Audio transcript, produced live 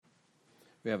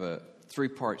We have a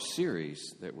three-part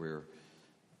series that we're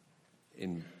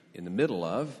in the middle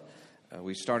of.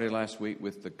 We started last week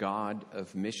with the God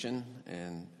of mission,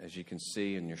 and as you can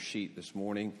see in your sheet this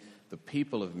morning, the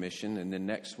people of mission, and then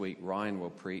next week Ryan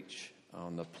will preach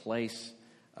on the place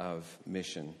of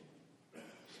mission.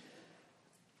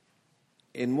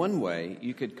 In one way,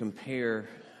 you could compare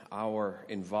our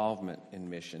involvement in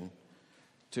mission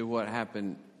to what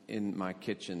happened in my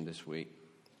kitchen this week.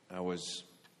 I was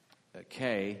at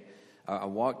Kay. I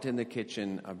walked in the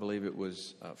kitchen, I believe it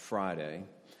was Friday,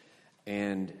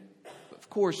 and of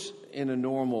course, in a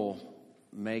normal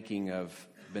making of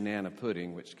banana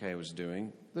pudding, which Kay was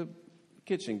doing, the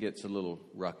kitchen gets a little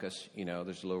ruckus. You know,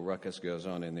 there's a little ruckus goes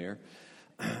on in there.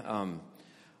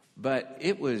 But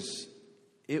it was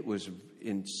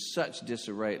in such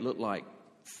disarray. It looked like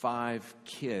 5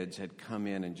 kids had come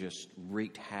in and just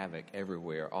wreaked havoc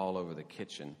everywhere, all over the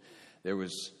kitchen. There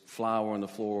was flour on the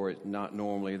floor, not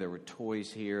normally. There were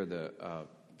toys here. The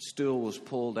stool was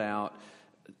pulled out.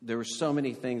 There were so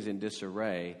many things in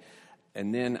disarray.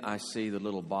 And then I see the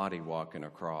little body walking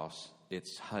across.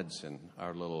 It's Hudson,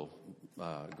 our little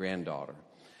granddaughter.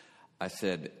 I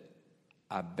said,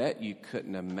 I bet you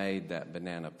couldn't have made that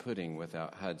banana pudding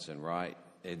without Hudson, right?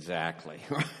 Exactly,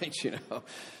 right? You know,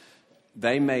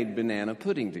 they made banana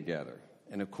pudding together.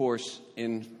 And of course,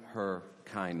 in her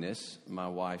kindness, my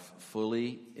wife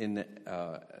fully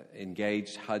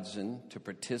engaged Hudson to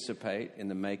participate in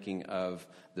the making of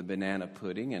the banana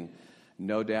pudding, and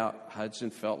no doubt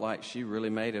Hudson felt like she really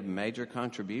made a major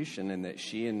contribution and that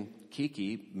she and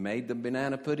Kiki made the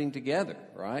banana pudding together,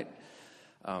 right?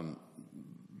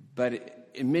 But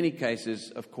in many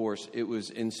cases, of course, it was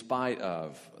in spite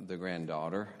of the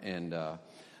granddaughter and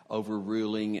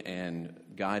overruling and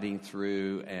guiding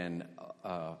through and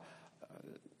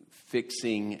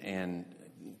fixing and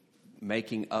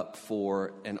making up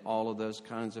for and all of those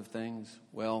kinds of things.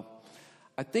 Well,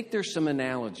 I think there's some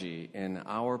analogy in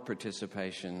our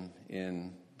participation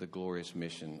in the glorious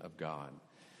mission of God.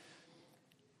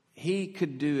 He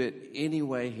could do it any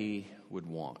way he would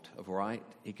want, right?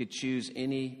 He could choose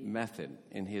any method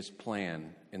in his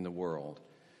plan in the world.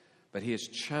 But he has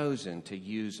chosen to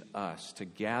use us, to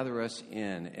gather us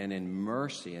in, and in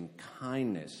mercy and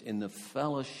kindness, in the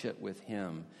fellowship with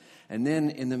him. And then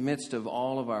in the midst of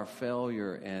all of our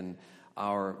failure and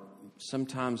our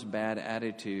sometimes bad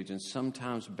attitudes and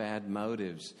sometimes bad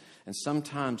motives and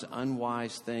sometimes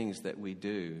unwise things that we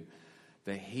do,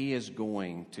 that he is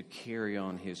going to carry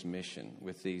on his mission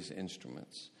with these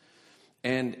instruments.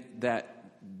 And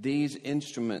that these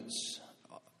instruments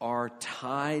are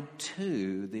tied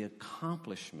to the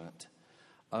accomplishment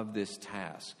of this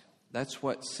task. That's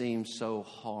what seems so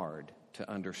hard to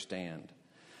understand.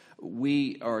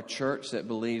 We are a church that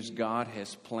believes God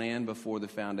has planned before the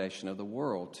foundation of the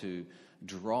world to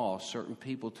draw certain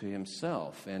people to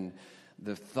himself. And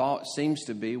the thought seems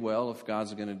to be, well, if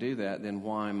God's going to do that, then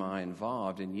why am I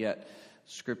involved? And yet,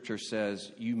 Scripture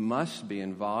says you must be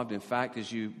involved. In fact,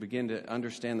 as you begin to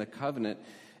understand the covenant,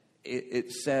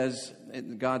 it says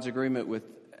in God's agreement with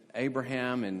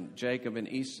Abraham and Jacob and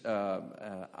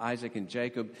Isaac and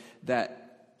Jacob that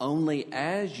only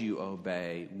as you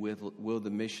obey will the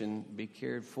mission be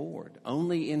carried forward.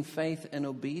 Only in faith and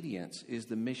obedience is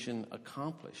the mission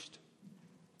accomplished.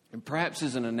 And perhaps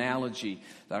as an analogy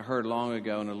that I heard long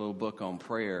ago in a little book on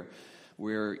prayer,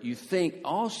 where you think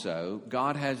also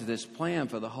God has this plan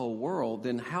for the whole world,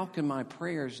 then how can my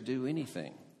prayers do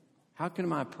anything? How can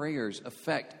my prayers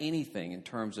affect anything in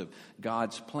terms of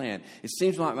God's plan? It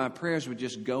seems like my prayers would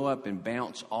just go up and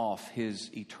bounce off his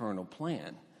eternal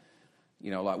plan. You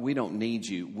know, like, we don't need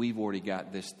you. We've already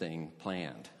got this thing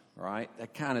planned, right?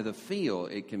 That kind of the feel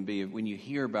it can be when you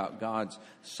hear about God's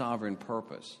sovereign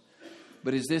purpose.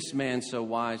 But as this man so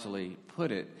wisely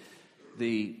put it,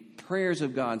 the prayers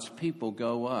of God's people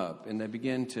go up and they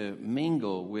begin to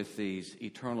mingle with these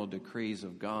eternal decrees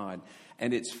of God.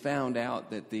 And it's found out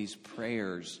that these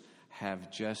prayers have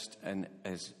just an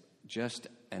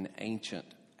ancient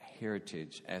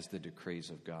heritage as the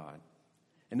decrees of God.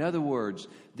 In other words,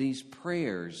 these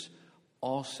prayers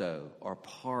also are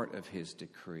part of his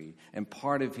decree. And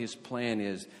part of his plan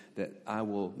is that I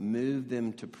will move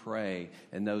them to pray,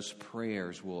 and those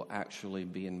prayers will actually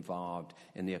be involved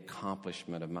in the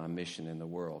accomplishment of my mission in the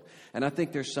world. And I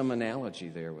think there's some analogy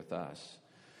there with us,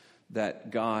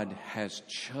 that God has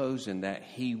chosen that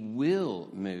he will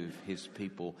move his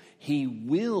people. He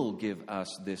will give us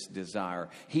this desire.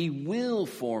 He will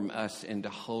form us into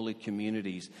holy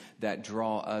communities that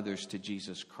draw others to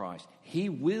Jesus Christ. He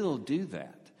will do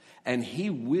that. And he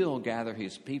will gather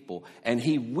his people. And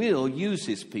he will use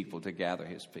his people to gather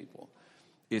his people.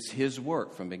 It's His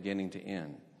work from beginning to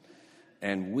end.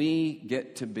 And we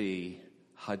get to be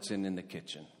Hudson in the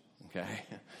kitchen, okay?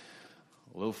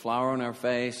 A little flour on our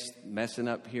face, messing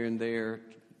up here and there,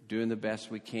 doing the best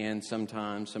we can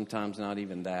sometimes not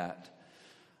even that.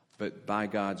 But by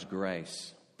God's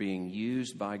grace, being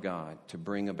used by God to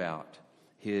bring about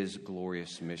His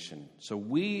glorious mission. So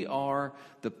we are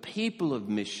the people of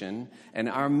mission, and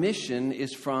our mission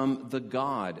is from the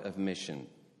God of mission.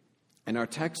 And our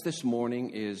text this morning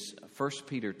is 1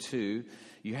 Peter 2.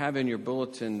 You have in your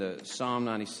bulletin the Psalm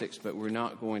 96, but we're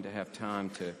not going to have time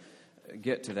to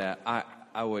get to that.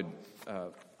 I would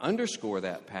underscore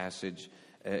that passage.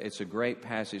 It's a great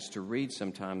passage to read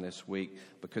sometime this week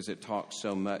because it talks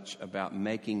so much about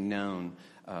making known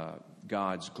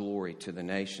God's glory to the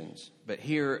nations. But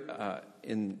here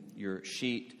in your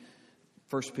sheet,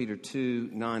 1 Peter 2,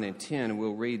 9 and 10,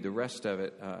 we'll read the rest of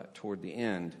it toward the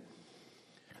end.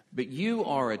 But you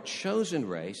are a chosen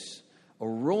race, a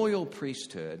royal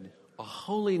priesthood, a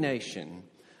holy nation,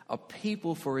 a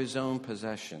people for His own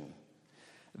possession,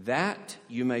 that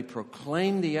you may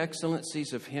proclaim the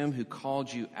excellencies of Him who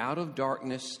called you out of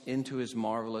darkness into His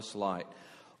marvelous light.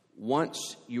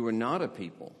 Once you were not a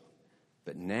people,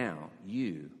 but now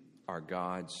you are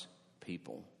God's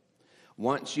people.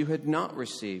 Once you had not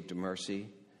received mercy,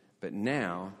 but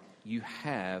now you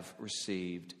have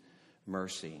received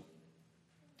mercy.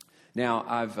 Now,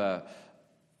 I've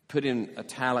put in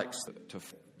italics to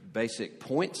basic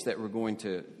points that we're going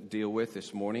to deal with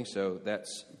this morning, so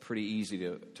that's pretty easy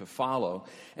to follow.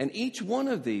 And each one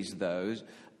of these,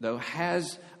 though,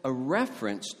 has a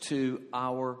reference to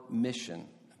our mission,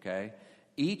 okay?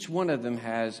 Each one of them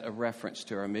has a reference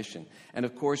to our mission. And,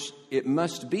 of course, it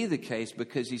must be the case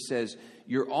because he says,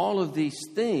 you're all of these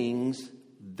things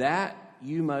that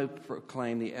you may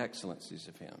proclaim the excellencies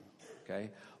of Him, okay?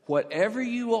 Whatever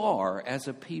you are as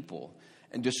a people,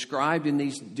 and described in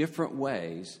these different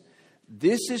ways,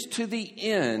 this is to the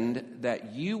end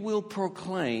that you will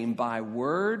proclaim by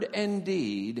word and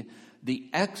deed the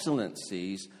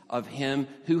excellencies of Him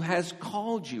who has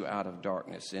called you out of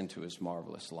darkness into His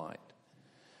marvelous light.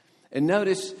 And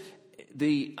notice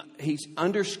he's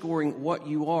underscoring what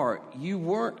you are. You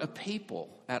weren't a people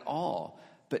at all.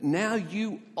 But now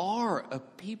you are a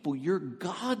people. You're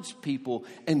God's people.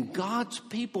 And God's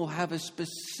people have a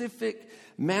specific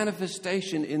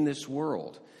manifestation in this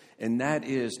world. And that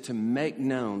is to make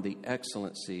known the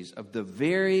excellencies of the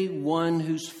very one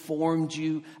who's formed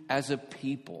you as a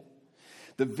people.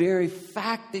 The very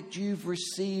fact that you've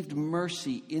received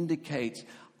mercy indicates,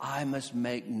 I must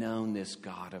make known this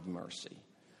God of mercy.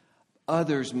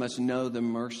 Others must know the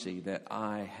mercy that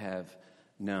I have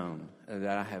known,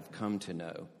 that I have come to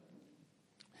know.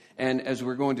 And as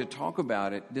we're going to talk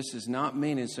about it, this does not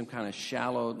mean in some kind of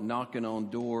shallow, knocking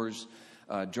on doors,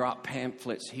 drop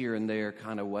pamphlets here and there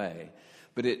kind of way.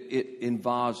 But it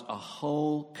involves a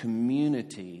whole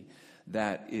community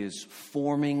that is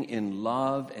forming in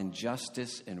love and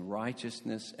justice and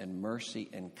righteousness and mercy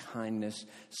and kindness,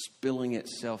 spilling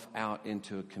itself out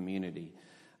into a community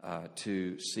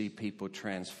to see people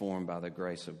transformed by the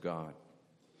grace of God.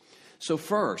 So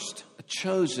first, a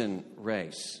chosen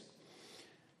race.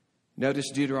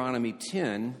 Notice Deuteronomy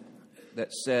 10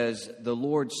 that says, the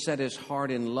Lord set His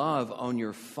heart in love on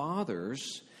your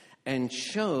fathers and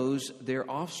chose their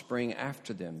offspring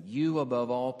after them, you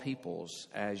above all peoples,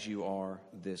 as you are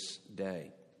this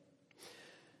day.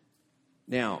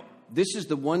 Now, this is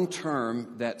the one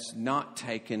term that's not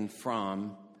taken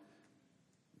from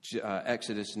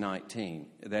Exodus 19.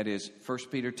 That is, 1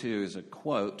 Peter 2 is a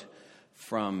quote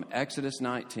from Exodus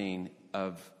 19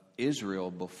 of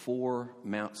Israel before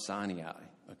Mount Sinai,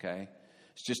 okay?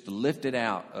 It's just lifted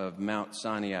out of Mount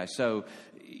Sinai. So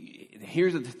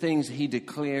here's the things he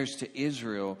declares to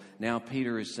Israel. Now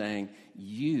Peter is saying,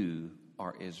 you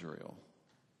are Israel.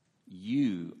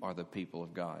 You are the people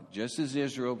of God. Just as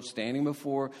Israel standing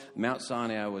before Mount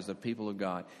Sinai was the people of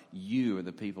God, you are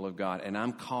the people of God. And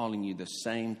I'm calling you the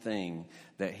same thing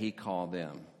that He called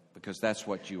them, because that's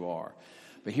what you are.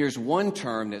 But here's one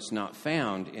term that's not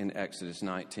found in Exodus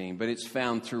 19, but it's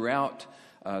found throughout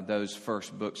those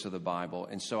first books of the Bible.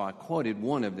 And so I quoted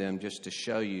one of them just to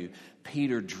show you.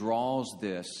 Peter draws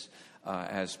this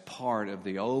as part of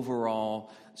the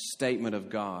overall statement of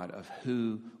God of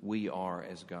who we are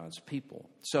as God's people.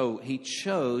 So He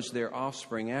chose their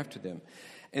offspring after them.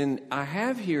 And I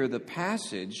have here the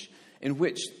passage in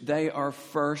which they are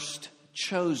first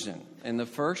chosen. And the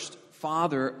first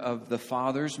father of the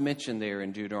fathers mentioned there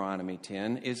in Deuteronomy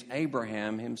 10 is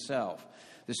Abraham himself.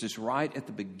 This is right at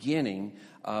the beginning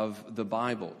of the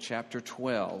Bible, chapter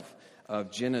 12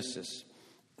 of Genesis.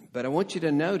 But I want you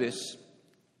to notice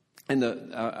And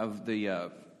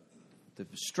the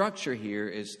structure here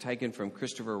is taken from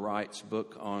Christopher Wright's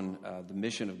book on the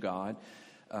mission of God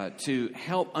to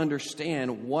help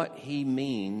understand what he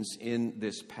means in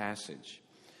this passage.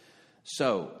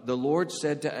 So, the Lord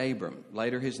said to Abram,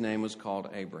 later his name was called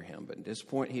Abraham, but at this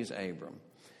point he's Abram.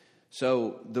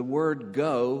 So, the word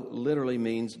go literally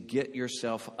means get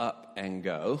yourself up and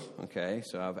go. Okay,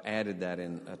 so I've added that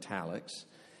in italics.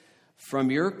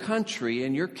 From your country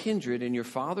and your kindred and your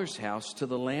father's house to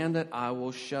the land that I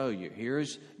will show you.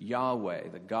 Here's Yahweh,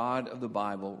 the God of the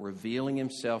Bible, revealing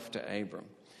himself to Abram.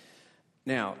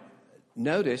 Now,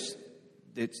 notice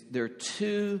there are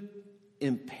two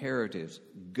imperatives.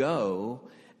 Go,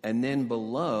 and then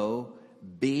below,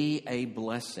 be a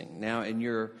blessing. Now, in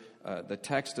the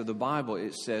text of the Bible,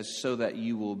 it says, so that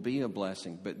you will be a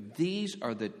blessing. But these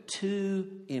are the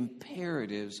two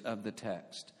imperatives of the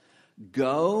text.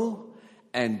 Go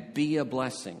and be a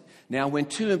blessing. Now, when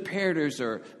two imperatives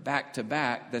are back to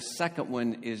back, the second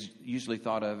one is usually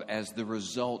thought of as the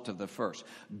result of the first.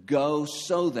 Go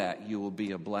so that you will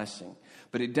be a blessing.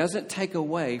 But it doesn't take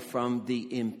away from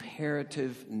the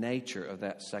imperative nature of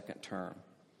that second term.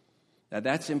 Now,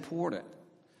 that's important.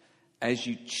 As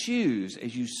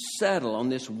you settle on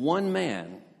this one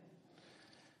man,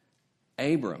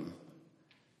 Abram,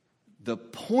 the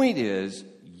point is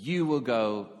you will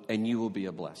go and you will be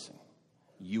a blessing.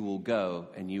 You will go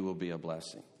and you will be a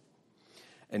blessing.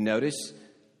 And notice,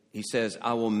 he says,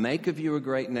 I will make of you a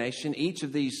great nation. Each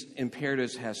of these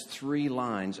imperatives has 3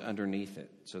 lines underneath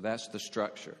it. So that's the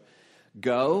structure.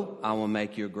 Go, I will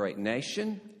make you a great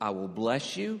nation. I will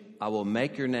bless you. I will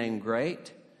make your name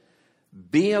great.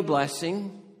 Be a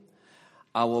blessing.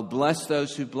 I will bless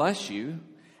those who bless you.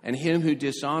 And him who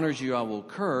dishonors you I will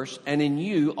curse. And in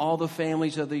you all the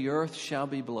families of the earth shall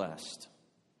be blessed.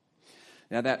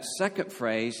 Now that second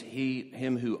phrase,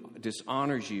 him who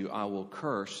dishonors you I will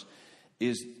curse,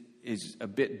 is a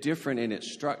bit different in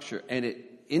its structure. And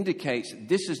it indicates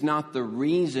this is not the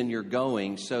reason you're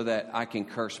going so that I can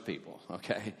curse people,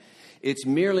 okay? It's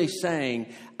merely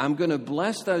saying, I'm going to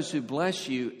bless those who bless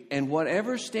you, and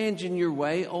whatever stands in your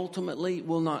way ultimately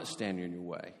will not stand in your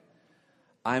way.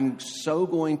 I'm so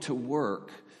going to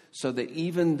work so that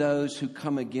even those who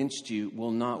come against you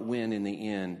will not win in the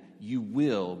end. You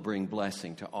will bring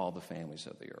blessing to all the families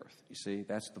of the earth. You see,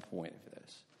 that's the point of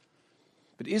this.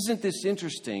 But isn't this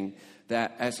interesting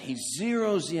that as he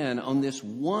zeroes in on this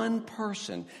one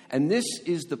person, and this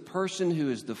is the person who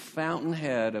is the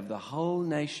fountainhead of the whole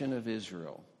nation of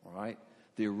Israel, right?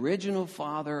 The original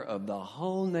father of the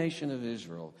whole nation of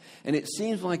Israel. And it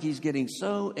seems like he's getting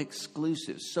so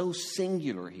exclusive, so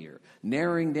singular here,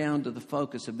 narrowing down to the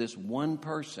focus of this one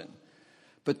person.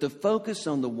 But the focus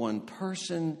on the one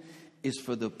person is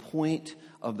for the point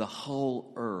of the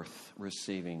whole earth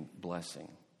receiving blessing.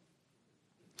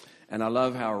 And I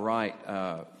love how Wright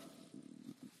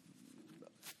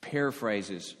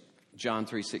paraphrases John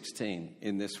 3:16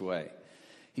 in this way.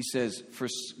 He says, for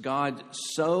God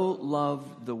so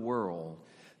loved the world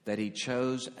that he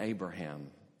chose Abraham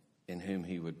in whom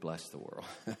he would bless the world.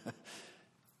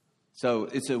 So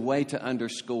it's a way to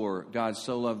underscore God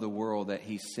so loved the world that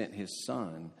he sent his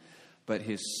son. But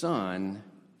his son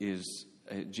is,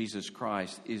 Jesus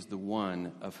Christ, is the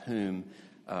one of whom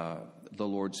the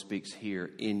Lord speaks here.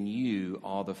 In you,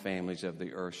 all the families of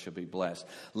the earth shall be blessed.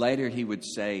 Later he would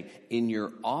say, in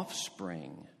your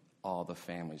offspring, all the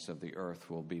families of the earth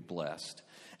will be blessed.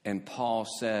 And Paul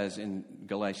says in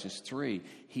Galatians 3,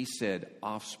 he said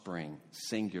offspring,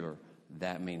 singular,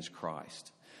 that means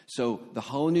Christ. So the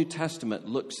whole New Testament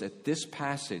looks at this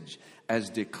passage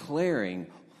as declaring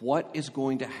what is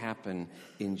going to happen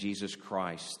in Jesus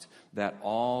Christ, that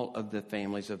all of the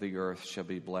families of the earth shall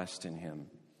be blessed in him.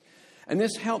 And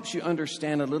this helps you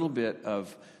understand a little bit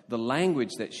of the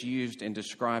language that's used in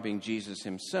describing Jesus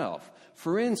himself.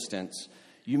 For instance,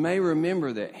 you may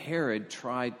remember that Herod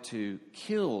tried to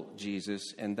kill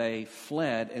Jesus, and they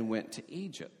fled and went to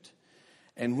Egypt.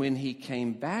 And when he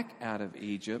came back out of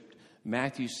Egypt,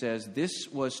 Matthew says, this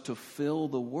was to fill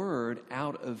the word,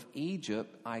 out of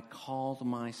Egypt I called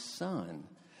my son.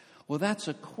 Well, that's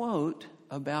a quote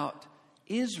about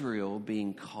Israel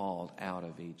being called out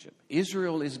of Egypt.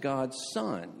 Israel is God's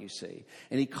son, you see.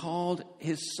 And he called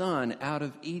his son out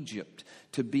of Egypt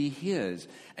to be his.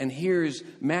 And here's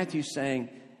Matthew saying,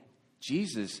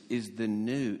 Jesus is the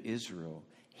new Israel.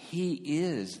 He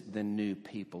is the new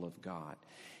people of God.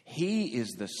 He is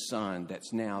the son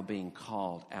that's now being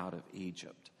called out of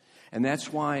Egypt. And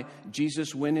that's why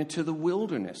Jesus went into the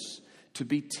wilderness to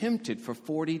be tempted for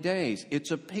 40 days.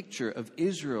 It's a picture of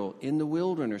Israel in the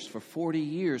wilderness for 40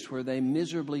 years where they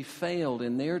miserably failed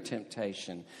in their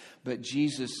temptation, but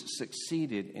Jesus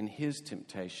succeeded in his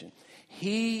temptation.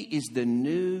 He is the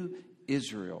new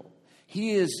Israel.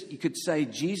 He is, you could say,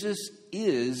 Jesus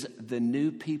is the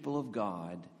new people of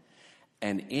God,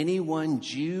 and anyone,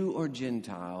 Jew or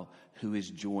Gentile, who is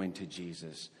joined to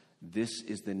Jesus. This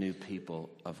is the new people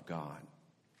of God.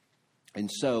 And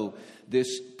so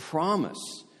this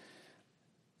promise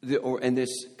and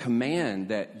this command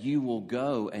that you will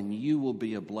go and you will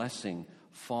be a blessing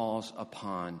falls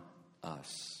upon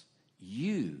us.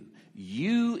 You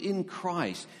in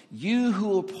Christ, you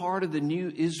who are part of the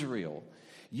new Israel,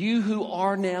 you who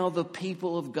are now the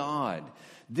people of God.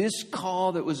 This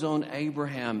call that was on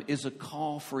Abraham is a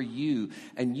call for you,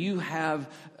 and you have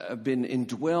been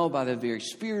indwelled by the very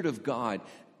Spirit of God.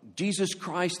 Jesus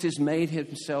Christ has made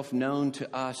himself known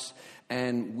to us,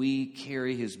 and we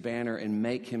carry his banner and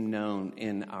make him known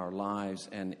in our lives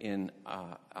and in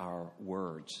our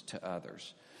words to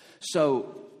others.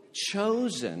 So,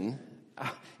 chosen,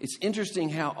 it's interesting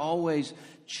how always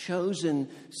chosen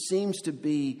seems to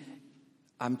be,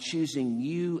 I'm choosing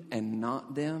you and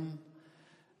not them.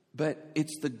 But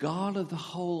it's the God of the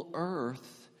whole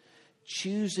earth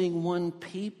choosing one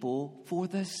people for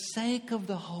the sake of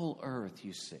the whole earth,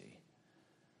 you see.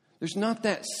 There's not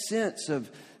that sense of,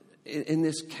 in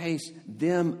this case,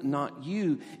 them, not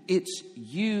you. It's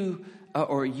you,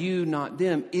 or you, not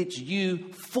them. It's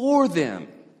you for them.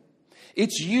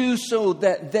 It's you so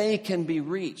that they can be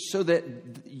reached, so that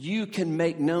you can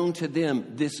make known to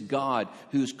them this God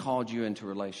who's called you into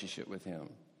relationship with him.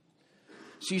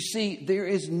 So you see, there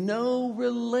is no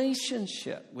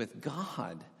relationship with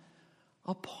God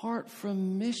apart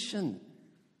from mission.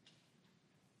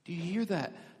 Do you hear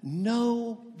that?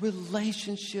 No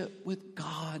relationship with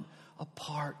God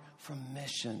apart from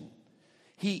mission.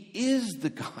 He is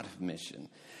the God of mission.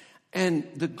 And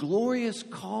the glorious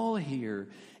call here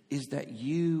is that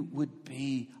you would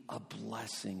be a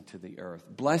blessing to the earth.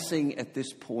 Blessing at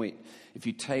this point, if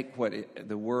you take what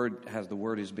the word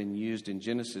has been used in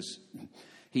Genesis,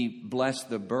 he blessed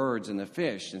the birds and the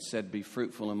fish and said, be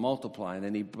fruitful and multiply. And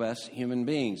then he blessed human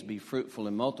beings, be fruitful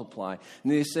and multiply.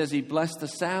 And then he says he blessed the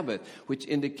Sabbath, which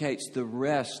indicates the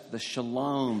rest, the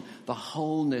shalom, the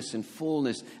wholeness and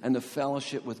fullness, and the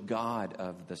fellowship with God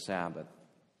of the Sabbath.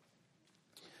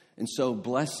 And so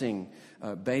blessing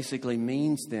basically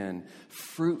means then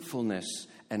fruitfulness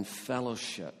and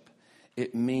fellowship.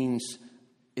 It means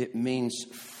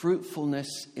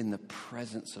fruitfulness in the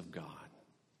presence of God.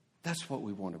 That's what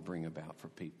we want to bring about for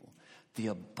people. The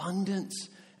abundance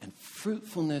and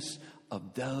fruitfulness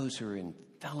of those who are in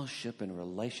fellowship and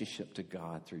relationship to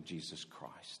God through Jesus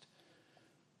Christ.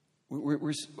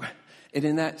 And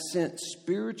in that sense,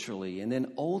 spiritually, and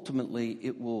then ultimately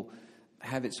it will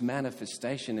have its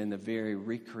manifestation in the very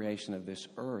recreation of this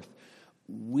earth.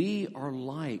 We are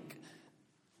like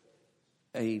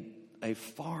a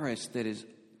forest that is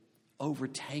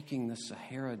overtaking the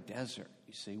Sahara Desert.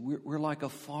 You see, we're like a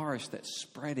forest that's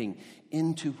spreading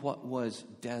into what was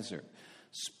desert,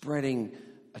 spreading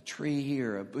a tree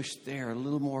here, a bush there, a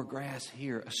little more grass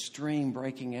here, a stream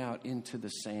breaking out into the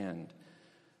sand.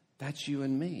 That's you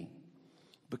and me,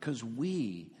 because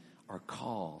we are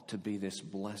called to be this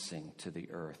blessing to the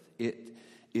earth. It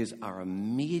is our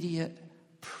immediate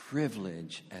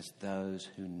privilege as those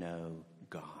who know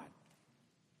God.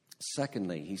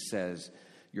 Secondly, he says,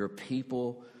 you're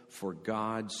people for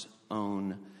God's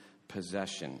own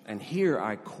possession. And here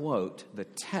I quote the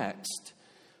text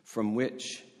from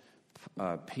which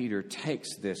Peter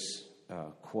takes this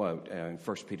quote in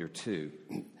 1 Peter 2.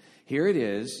 Here it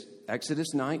is,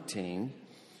 Exodus 19,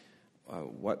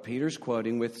 what Peter's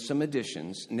quoting with some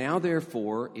additions. Now,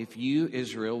 therefore, if you,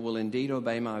 Israel, will indeed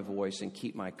obey my voice and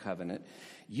keep my covenant,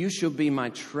 you shall be my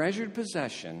treasured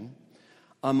possession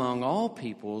among all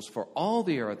peoples, for all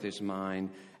the earth is mine,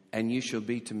 and you shall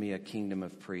be to me a kingdom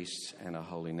of priests and a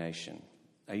holy nation.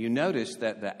 Now, you notice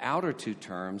that the outer two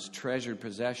terms, treasured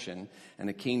possession and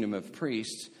a kingdom of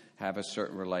priests, have a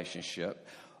certain relationship.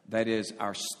 That is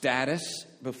our status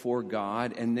before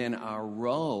God and then our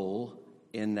role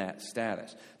in that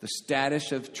status. The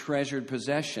status of treasured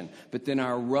possession, but then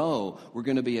our role, we're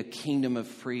going to be a kingdom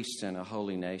of priests and a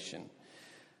holy nation.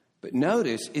 But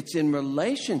notice, it's in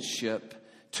relationship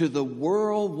to the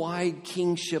worldwide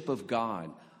kingship of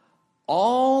God.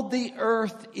 All the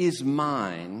earth is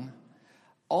mine.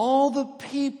 All the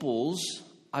peoples,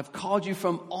 I've called you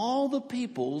from all the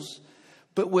peoples,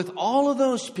 but with all of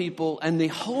those people and the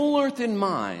whole earth in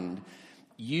mind,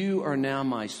 You are now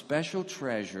my special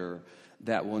treasure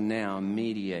that will now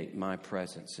mediate my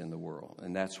presence in the world.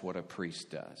 And that's what a priest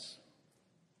does.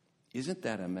 Isn't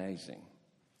that amazing?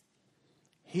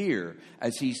 Here,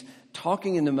 as he's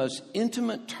talking in the most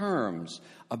intimate terms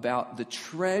about the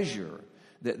treasure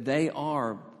that they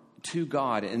are to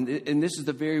God, and this is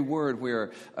the very word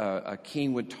where a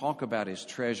king would talk about his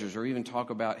treasures or even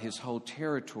talk about his whole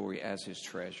territory as his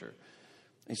treasure.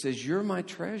 He says, you're my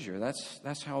treasure.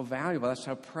 That's how valuable, that's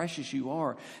how precious you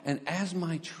are. And as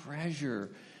my treasure,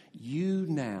 you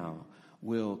now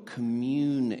will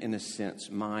commune, in a sense,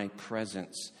 my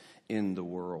presence in the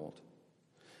world.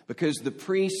 Because the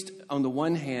priest, on the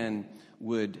one hand,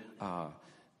 would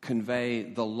convey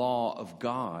the law of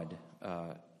God.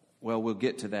 Well, we'll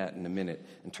get to that in a minute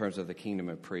in terms of the kingdom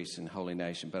of priests and holy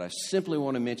nation. But I simply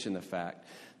want to mention the fact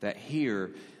that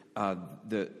here,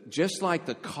 just like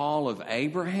the call of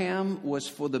Abraham was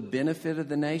for the benefit of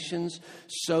the nations,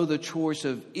 so the choice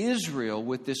of Israel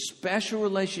with this special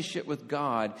relationship with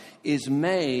God is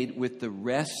made with the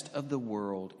rest of the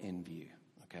world in view.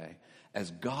 Okay? As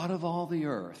God of all the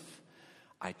earth,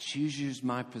 I choose you as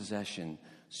my possession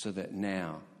so that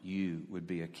now you would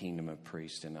be a kingdom of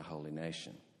priests and a holy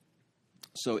nation.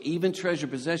 So even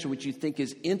treasured possession, which you think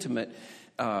is intimate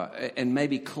and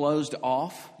maybe closed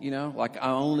off, like I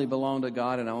only belong to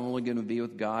God and I'm only going to be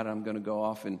with God. I'm going to go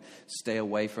off and stay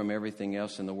away from everything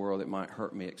else in the world that might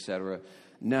hurt me, etc.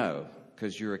 No,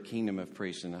 because you're a kingdom of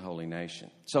priests and a holy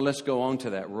nation. So let's go on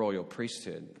to that royal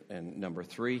priesthood. And number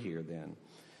 3 here then.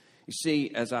 You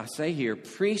see, as I say here,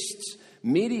 priests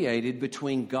mediated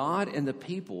between God and the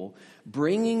people,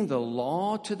 bringing the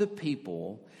law to the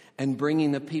people and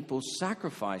bringing the people's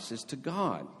sacrifices to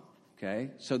God.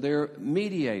 Okay? So they're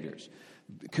mediators,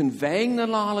 conveying the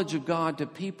knowledge of God to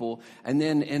people and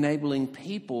then enabling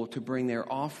people to bring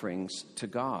their offerings to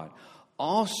God.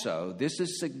 Also, this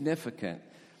is significant,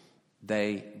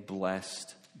 they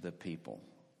blessed the people.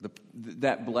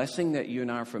 That blessing that you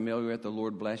and I are familiar with, the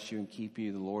Lord bless you and keep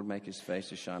you, the Lord make his face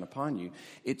to shine upon you.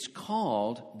 It's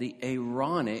called the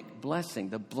Aaronic blessing,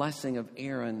 the blessing of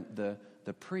Aaron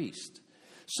the priest.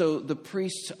 So the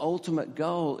priest's ultimate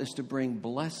goal is to bring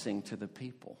blessing to the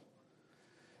people.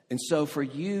 And so for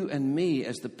you and me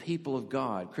as the people of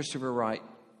God, Christopher Wright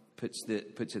puts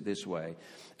it this way.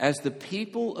 As the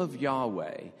people of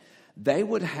Yahweh, they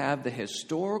would have the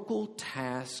historical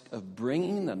task of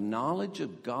bringing the knowledge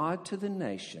of God to the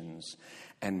nations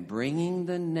and bringing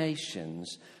the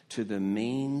nations to the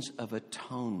means of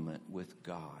atonement with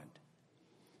God.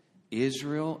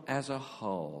 Israel as a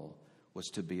whole was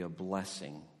to be a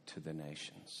blessing to the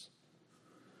nations.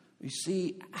 You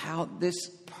see how this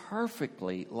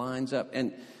perfectly lines up.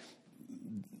 And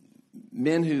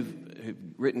men who've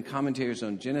written commentaries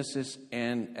on Genesis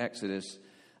and Exodus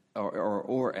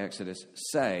or Exodus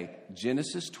say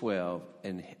Genesis 12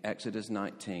 and Exodus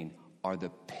 19 are the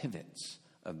pivots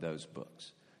of those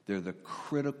books. They're the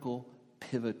critical,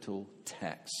 pivotal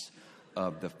texts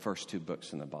of the first 2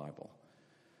 books in the Bible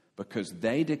because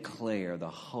they declare the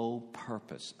whole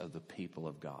purpose of the people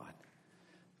of God,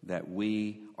 that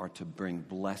we are to bring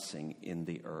blessing in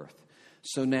the earth.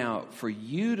 So now, for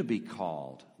you to be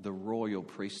called the royal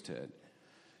priesthood,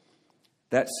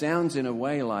 that sounds in a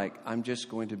way like I'm just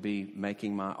going to be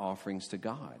making my offerings to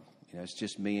God. It's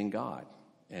just me and God,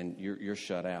 and you're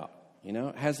shut out.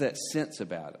 It has that sense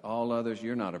about it. All others,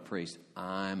 you're not a priest.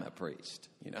 I'm a priest,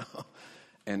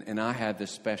 And I have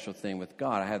this special thing with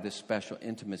God. I have this special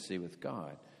intimacy with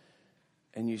God.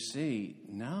 And you see,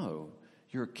 no,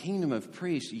 you're a kingdom of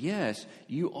priests. Yes,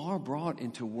 you are brought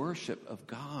into worship of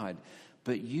God,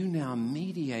 but you now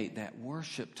mediate that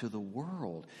worship to the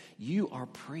world. You are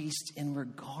priests in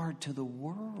regard to the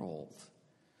world.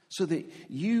 So that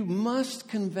you must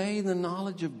convey the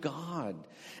knowledge of God.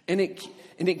 And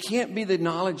it can't be the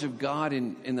knowledge of God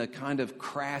in the kind of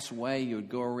crass way you would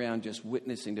go around just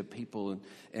witnessing to people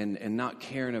and not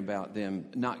caring about them,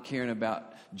 not caring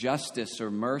about justice or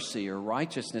mercy or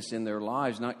righteousness in their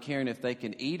lives, not caring if they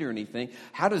can eat or anything.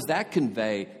 How does that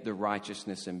convey the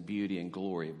righteousness and beauty and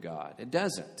glory of God? It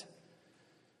doesn't.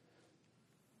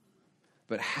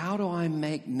 But how do I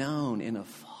make known in a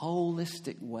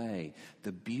holistic way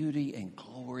the beauty and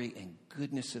glory and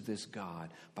goodness of this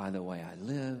God by the way I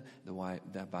live,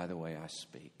 by the way I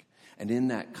speak? And in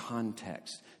that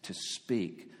context, to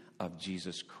speak of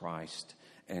Jesus Christ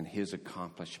and his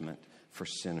accomplishment for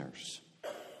sinners.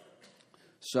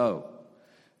 So,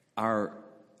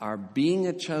 our being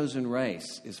a chosen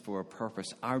race is for a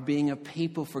purpose. Our being a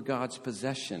people for God's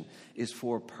possession is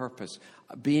for a purpose.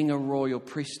 Being a royal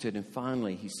priesthood. And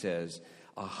finally, he says,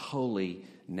 a holy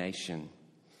nation.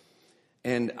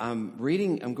 And I'm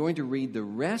going to read the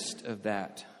rest of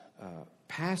that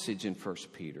passage in 1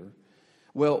 Peter.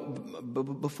 Well,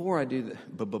 before I do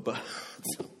that,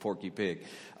 Porky Pig.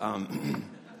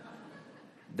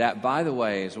 That, by the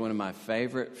way, is one of my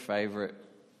favorite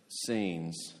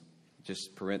scenes.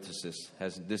 Just parenthesis,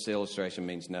 this illustration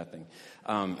means nothing.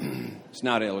 It's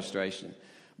not an illustration.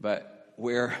 But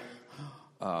where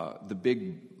the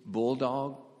big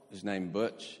bulldog is named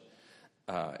Butch,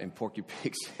 and Porky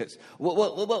Pig says,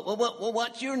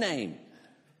 what's your name?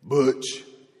 Butch.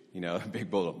 You know, big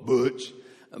bulldog, Butch.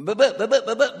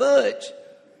 Butch.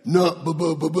 Not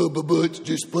Butch,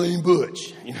 just plain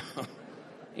Butch. You know.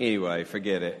 Anyway,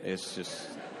 forget it. It's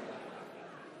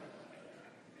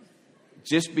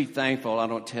just be thankful I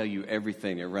don't tell you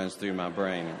everything that runs through my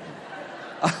brain.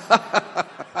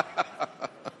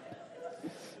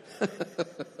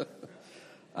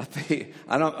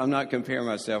 I'm not comparing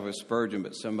myself with Spurgeon,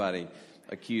 but somebody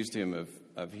accused him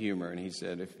of humor, and he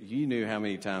said, if you knew how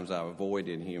many times I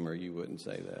avoided humor, you wouldn't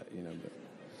say that, you know.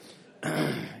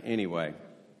 But anyway,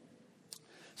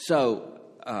 so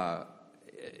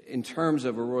in terms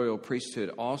of a royal priesthood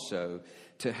also,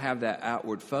 to have that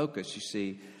outward focus, you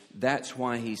see, that's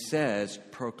why he says,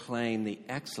 proclaim the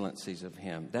excellencies of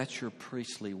him. That's your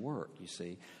priestly work, you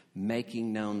see,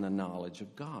 making known the knowledge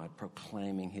of God,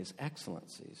 proclaiming his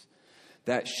excellencies.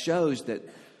 That shows that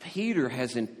Peter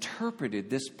has interpreted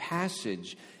this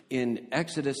passage in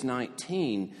Exodus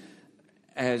 19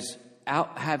 as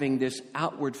having this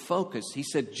outward focus. He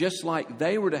said, just like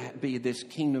they were to be this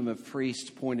kingdom of priests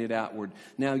pointed outward,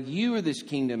 now you are this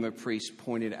kingdom of priests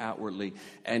pointed outwardly,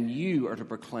 and you are to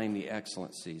proclaim the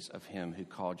excellencies of him who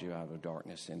called you out of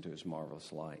darkness into his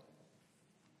marvelous light.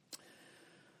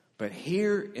 But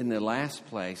here in the last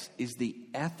place is the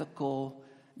ethical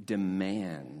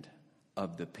demand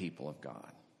of the people of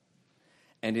God.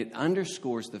 And it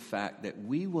underscores the fact that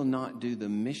we will not do the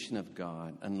mission of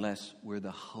God unless we're the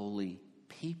holy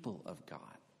people of God.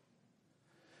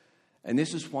 And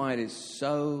this is why it is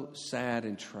so sad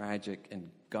and tragic,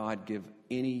 and God give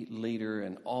any leader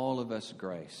and all of us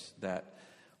grace that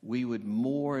we would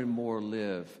more and more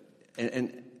live.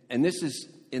 And this is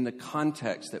in the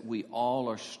context that we all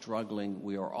are struggling.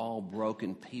 We are all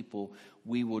broken people.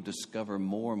 We will discover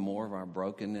more and more of our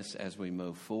brokenness as we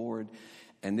move forward.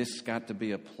 And this has got to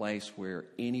be a place where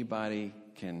anybody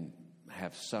can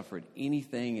have suffered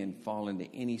anything and fall into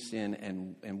any sin,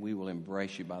 and we will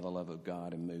embrace you by the love of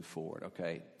God and move forward,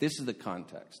 okay? This is the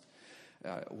context.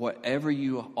 Whatever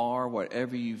you are,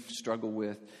 whatever you've struggled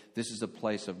with, this is a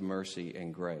place of mercy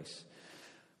and grace.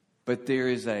 But there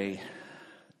is a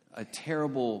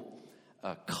terrible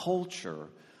culture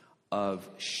of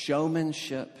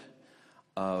showmanship,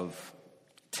 of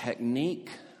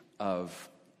technique, of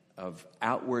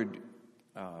outward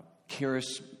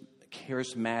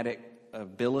charismatic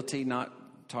ability, not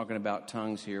talking about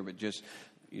tongues here, but just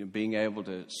being able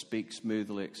to speak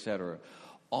smoothly, etc.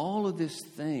 All of this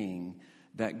thing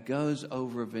that goes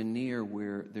over a veneer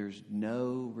where there's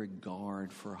no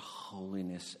regard for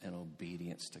holiness and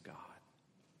obedience to God.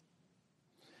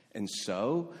 And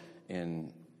so,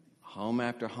 in home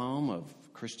after home of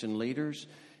Christian leaders,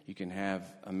 you can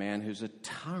have a man who's a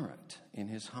tyrant in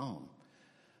his home.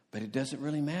 But it doesn't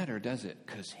really matter, does it?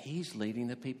 Because he's leading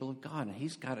the people of God, and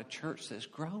he's got a church that's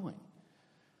growing.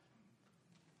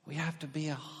 We have to be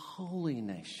a holy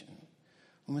nation.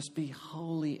 We must be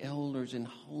holy elders and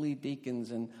holy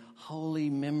deacons and holy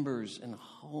members and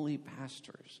holy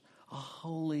pastors. A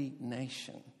holy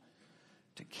nation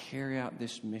to carry out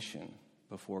this mission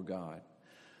before God.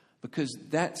 Because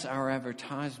that's our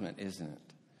advertisement, isn't it?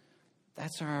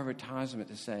 That's our advertisement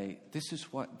to say, this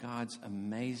is what God's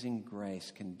amazing grace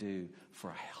can do for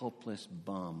a helpless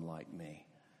bum like me.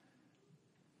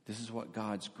 This is what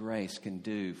God's grace can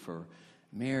do for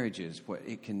marriages, what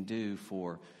it can do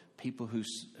for people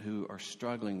who are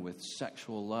struggling with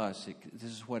sexual lust.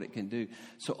 This is what it can do.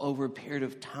 So over a period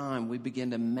of time, we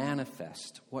begin to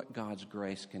manifest what God's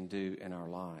grace can do in our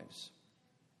lives.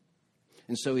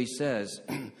 And so he says,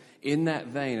 in that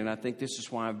vein, and I think this is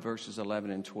why verses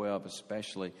 11 and 12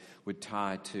 especially would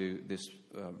tie to this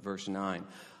verse 9,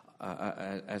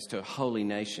 as to a holy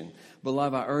nation.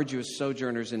 Beloved, I urge you as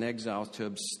sojourners and exiles to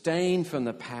abstain from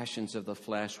the passions of the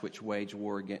flesh which wage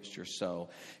war against your soul.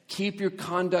 Keep your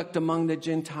conduct among the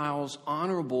Gentiles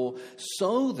honorable,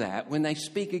 so that when they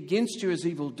speak against you as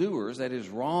evildoers, that is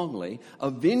wrongly,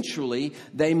 eventually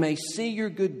they may see your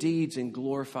good deeds and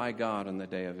glorify God on the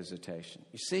day of visitation.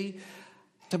 You see,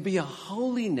 to be a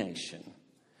holy nation,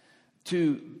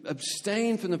 to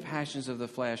abstain from the passions of the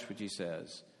flesh, which he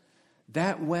says,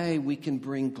 that way we can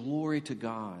bring glory to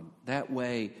God. That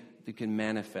way we can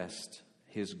manifest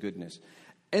his goodness.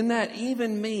 And that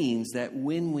even means that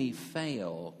when we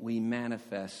fail, we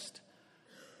manifest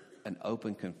an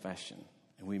open confession.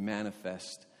 And we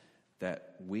manifest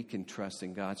that we can trust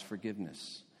in God's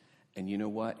forgiveness. And you know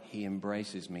what? He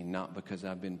embraces me, not because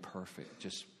I've been perfect,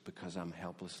 just because I'm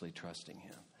helplessly trusting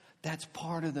him. That's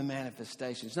part of the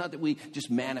manifestation. It's not that we just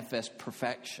manifest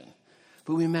perfection,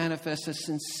 but we manifest a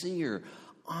sincere,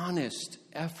 honest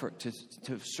effort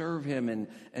to serve him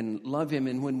and love him.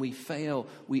 And when we fail,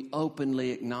 we openly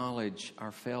acknowledge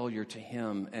our failure to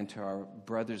him and to our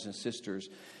brothers and sisters,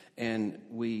 and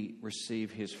we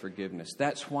receive his forgiveness.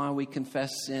 That's why we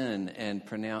confess sin and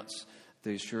pronounce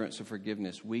the assurance of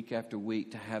forgiveness week after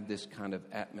week, to have this kind of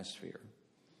atmosphere.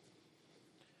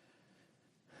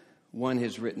 One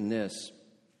has written this: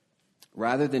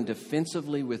 rather than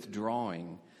defensively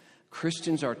withdrawing,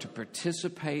 Christians are to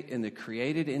participate in the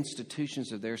created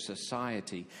institutions of their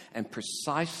society, and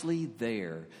precisely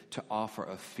there to offer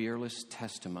a fearless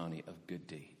testimony of good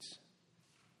deeds.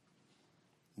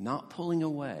 Not pulling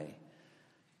away,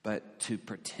 but to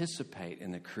participate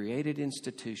in the created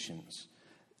institutions,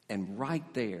 and right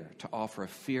there to offer a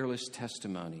fearless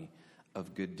testimony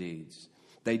of good deeds.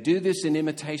 They do this in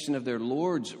imitation of their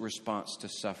Lord's response to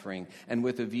suffering, and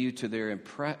with a view to their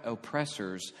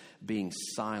oppressors being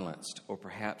silenced or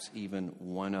perhaps even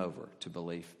won over to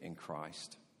belief in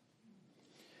Christ.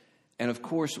 And of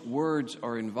course, words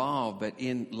are involved, but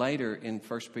later in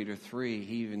 1 Peter 3,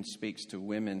 he even speaks to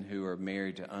women who are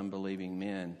married to unbelieving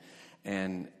men.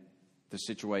 And the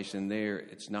situation there,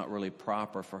 it's not really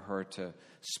proper for her to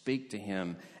speak to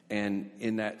him. And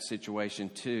in that situation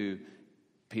too,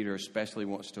 Peter especially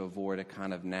wants to avoid a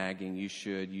kind of nagging, you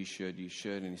should.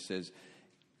 And he says,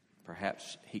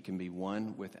 perhaps he can be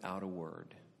won without a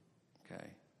word. Okay?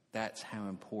 That's how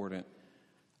important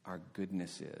our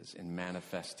goodness is in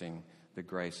manifesting the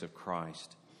grace of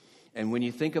Christ. And when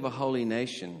you think of a holy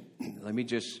nation, let me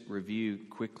just review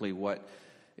quickly what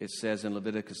it says in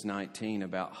Leviticus 19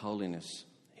 about holiness.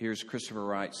 Here's Christopher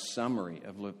Wright's summary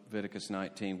of Leviticus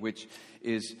 19, which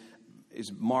is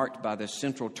marked by the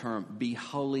central term, be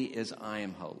holy as I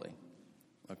am holy.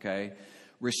 Okay?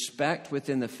 Respect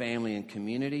within the family and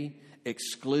community,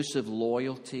 exclusive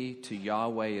loyalty to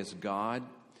Yahweh as God,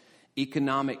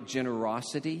 economic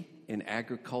generosity in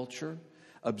agriculture,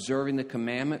 observing the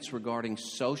commandments regarding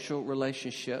social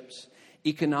relationships,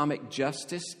 economic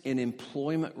justice in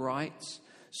employment rights,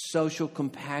 social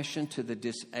compassion to the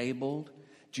disabled,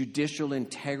 judicial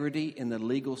integrity in the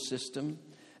legal system,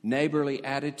 neighborly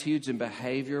attitudes and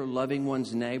behavior, loving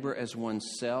one's neighbor as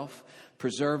oneself,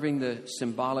 preserving the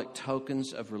symbolic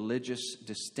tokens of religious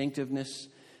distinctiveness,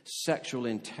 sexual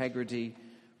integrity,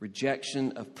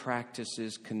 rejection of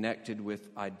practices connected with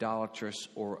idolatrous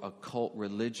or occult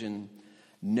religion,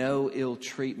 no ill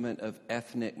treatment of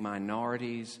ethnic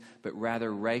minorities, but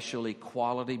rather racial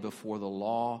equality before the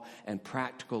law and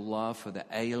practical love for the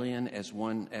alien as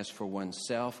for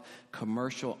oneself,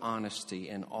 commercial honesty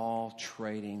in all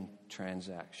trading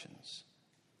transactions.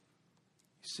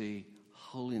 See,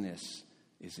 holiness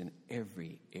is in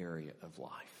every area of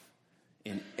life,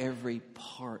 in every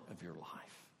part of your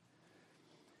life.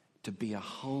 To be a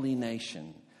holy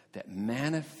nation that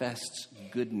manifests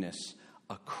goodness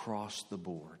across the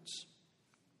boards.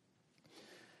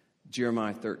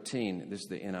 Jeremiah 13, this is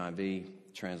the NIV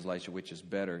translation, which is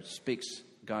better,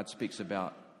 God speaks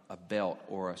about a belt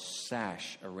or a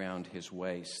sash around his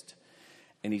waist.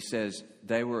 And he says,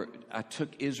 I took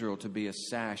Israel to be a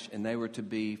sash, and they were to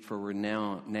be for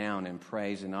renown and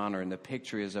praise and honor. And the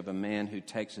picture is of a man who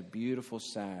takes a beautiful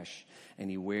sash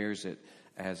and he wears it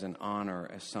as an honor,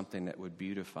 as something that would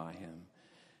beautify him.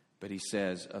 But he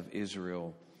says of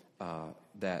Israel,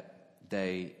 that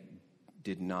they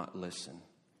did not listen.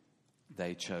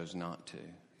 They chose not to.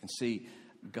 And see,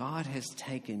 God has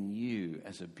taken you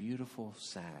as a beautiful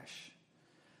sash,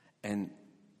 and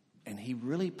he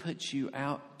really puts you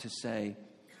out to say,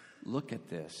 look at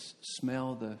this.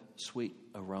 Smell the sweet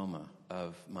aroma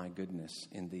of my goodness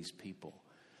in these people.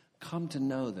 Come to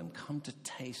know them. Come to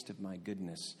taste of my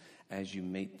goodness as you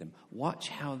meet them. Watch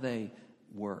how they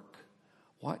work.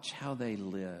 Watch how they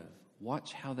live.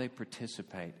 Watch how they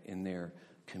participate in their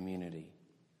community.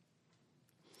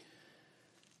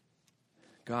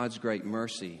 God's great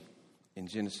mercy in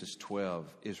Genesis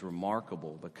 12 is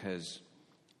remarkable because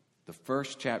the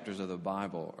first chapters of the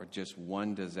Bible are just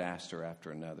one disaster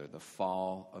after another. The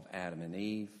fall of Adam and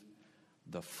Eve,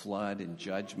 the flood and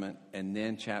judgment, and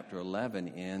then chapter 11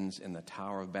 ends in the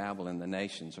Tower of Babel and the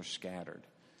nations are scattered.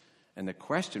 And the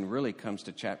question really comes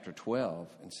to chapter 12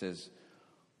 and says,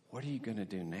 what are you going to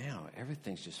do now?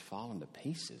 Everything's just fallen to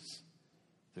pieces.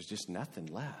 There's just nothing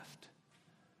left.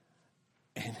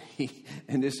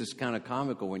 And this is kind of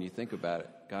comical when you think about it.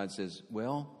 God says,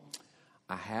 well,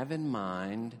 I have in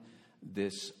mind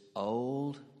this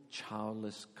old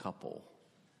childless couple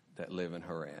that live in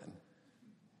Haran.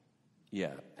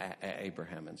 Yeah,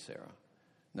 Abraham and Sarah.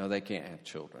 No, they can't have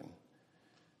children.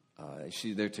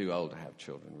 They're too old to have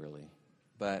children, really.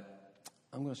 But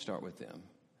I'm going to start with them.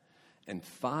 And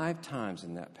 5 times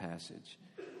in that passage,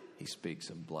 he speaks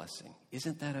of blessing.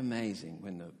 Isn't that amazing?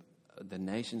 When the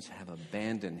nations have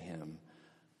abandoned him,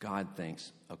 God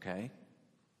thinks, okay,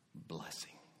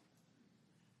 blessing.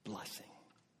 Blessing.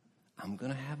 I'm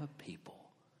going to have a people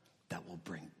that will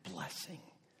bring blessing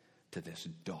to this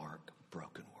dark,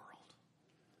 broken world.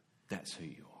 That's who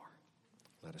you are.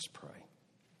 Let us pray.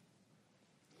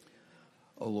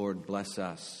 Oh Lord, bless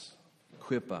us,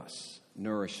 equip us,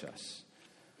 nourish us.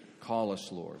 Call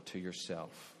us, Lord, to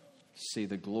yourself. See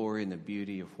the glory and the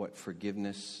beauty of what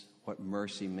forgiveness, what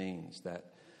mercy means, that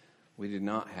we did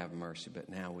not have mercy, but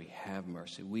now we have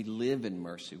mercy. We live in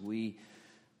mercy. We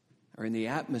are in the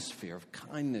atmosphere of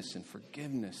kindness and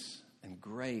forgiveness and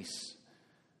grace.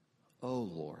 Oh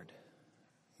Lord,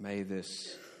 may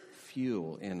this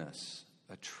fuel in us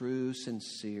a true,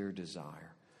 sincere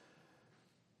desire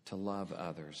to love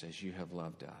others as you have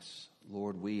loved us.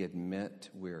 Lord, we admit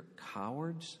we're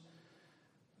cowards,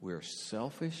 we're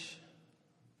selfish.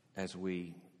 As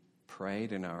we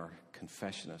prayed in our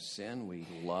confession of sin, we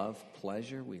love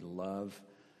pleasure, we love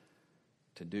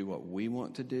to do what we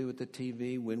want to do with the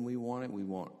TV when we want it. We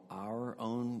want our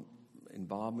own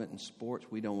involvement in sports.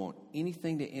 We don't want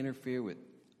anything to interfere with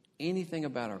anything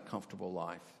about our comfortable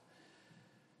life.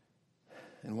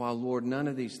 And while, Lord, none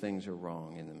of these things are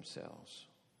wrong in themselves,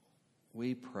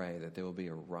 we pray that there will be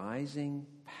a rising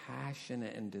passion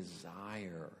and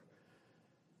desire,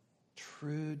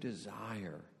 true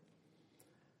desire,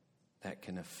 that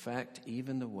can affect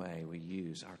even the way we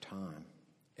use our time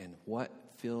and what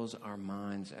fills our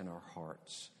minds and our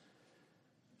hearts.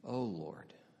 Oh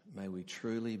Lord, may we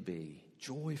truly be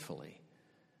joyfully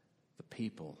the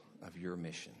people of your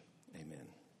mission. Amen.